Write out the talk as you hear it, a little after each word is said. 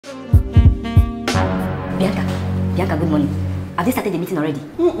Bianca, good morning. Have they started the meeting already?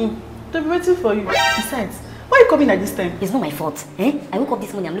 They'll be waiting for you. Besides, why are you coming at this time? It's not my fault. I woke up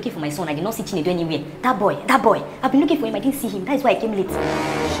this morning, I'm looking for my son. I did not see Chinedu anywhere. That boy. I've been looking for him, I didn't see him. That is why I came late.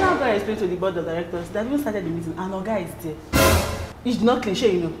 Shall I explain to the board of directors that we started the meeting and our guy is there? It's not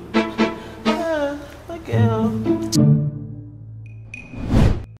cliche, you know. Okay.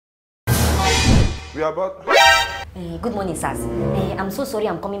 We are about... Good morning, sirs. I'm so sorry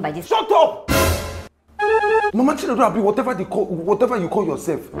I'm coming by this... Shut up! Mama Chinedu Abi, whatever you call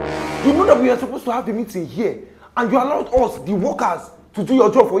yourself, you know that we are supposed to have the meeting here, and you allowed us, the workers, to do your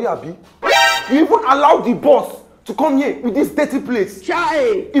job for you, Abi. You even allowed the boss to come here with this dirty place.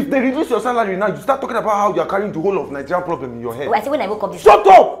 Chai! If they reduce your salary now, you start talking about how you are carrying the whole of Nigerian problem in your head. Oh, I said when I woke up this... Shut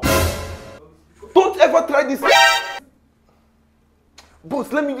up! Don't ever try this.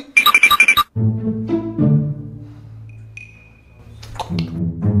 Boss, let me...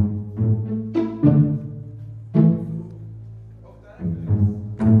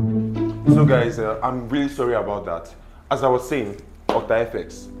 So guys, I'm really sorry about that. As I was saying,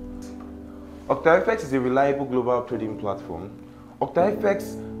 OctaFX. OctaFX is a reliable global trading platform.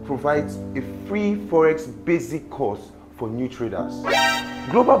 OctaFX provides a free Forex basic course for new traders.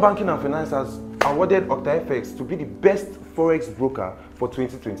 Global Banking and Finance has awarded OctaFX to be the best Forex broker for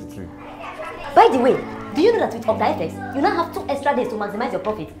 2022. By the way, do you know that with OctaFX, you now have 2 extra days to maximize your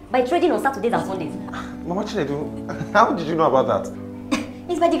profit by trading on Saturdays and Sundays? Mama Chinedu, how did you know about that?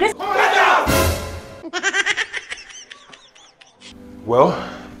 It's by the grace... Well,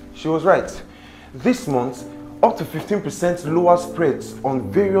 she was right. This month, up to 15% lower spreads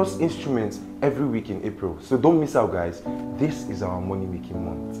on various instruments every week in April. So don't miss out, guys. This is our money-making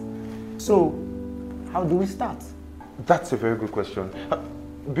month. So, how do we start? That's a very good question.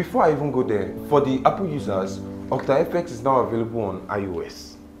 Before I even go there, for the Apple users, OctaFX is now available on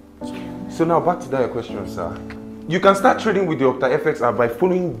iOS. So now back to that question, sir. You can start trading with the OctaFX app by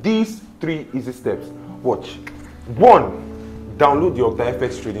following these 3 easy steps. Watch. 1. Download the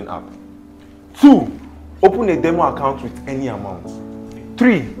OctaFX trading app. 2. Open a demo account with any amount.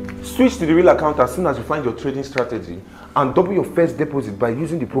 3. Switch to the real account as soon as you find your trading strategy and double your first deposit by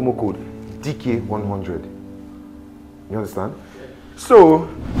using the promo code DK100. You understand? So,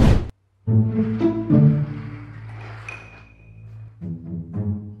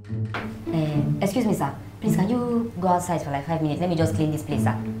 excuse me, sir. Please, can you go outside for like 5 minutes? Let me just clean this place,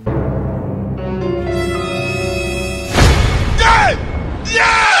 sir.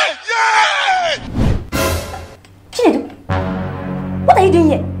 Yeah! Chinedu, what are you doing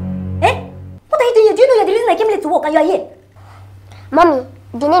here? What are you doing here? Do you know you're the reason I came late to work and you are here? Mommy,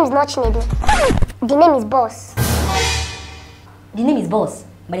 the name is not Chinedu. The name is Boss. The name is Boss.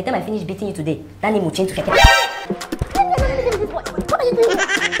 By the time I finish beating you today, that name will change to Keke. What are you doing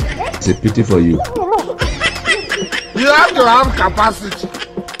here? It's a pity for you. You have to have capacity.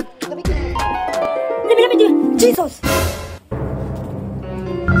 Let me do it. Jesus!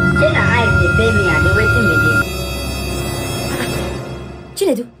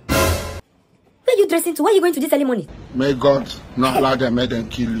 Chinedu, where are you dressing to? Why are you going to this early morning? May God not allow them make them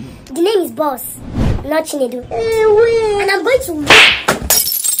kill you. The name is Boss, not Chinedu. And I'm going to...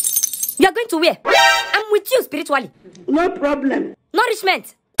 You are going to where? I'm with you spiritually. No problem.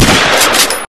 Nourishment.